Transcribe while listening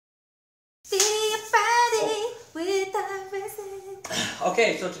with the resin.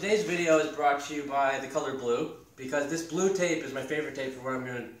 Okay, so today's video is brought to you by the color blue, because this blue tape is my favorite tape for what I'm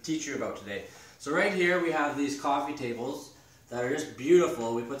going to teach you about today. So right here we have these coffee tables that are just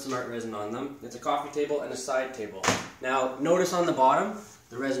beautiful. We put some art resin on them. It's a coffee table and a side table. Now notice on the bottom,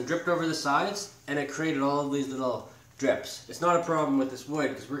 the resin dripped over the sides and it created all of these little drips. It's not a problem with this wood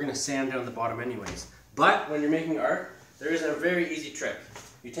because we're going to sand down the bottom anyways. But when you're making art, there is a very easy trick.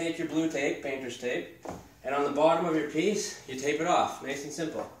 You take your blue tape, painter's tape, and on the bottom of your piece, you tape it off. Nice and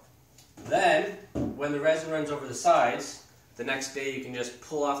simple. Then, when the resin runs over the sides, the next day you can just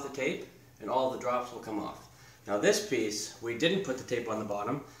pull off the tape and all the drops will come off. Now this piece, we didn't put the tape on the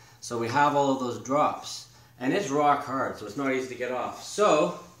bottom, so we have all of those drops. And it's rock hard, so it's not easy to get off.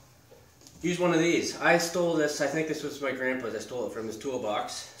 So, use one of these. I stole this, I think this was my grandpa's, I stole it from his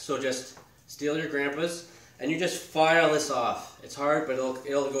toolbox. So just steal your grandpa's and you just file this off. It's hard, but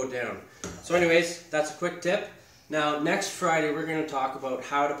it'll go down. So anyways, that's a quick tip. Now next Friday we're going to talk about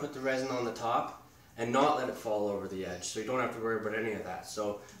how to put the resin on the top and not let it fall over the edge. So you don't have to worry about any of that.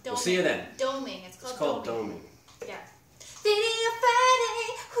 So we'll see you then. Doming. It's called doming. Yeah.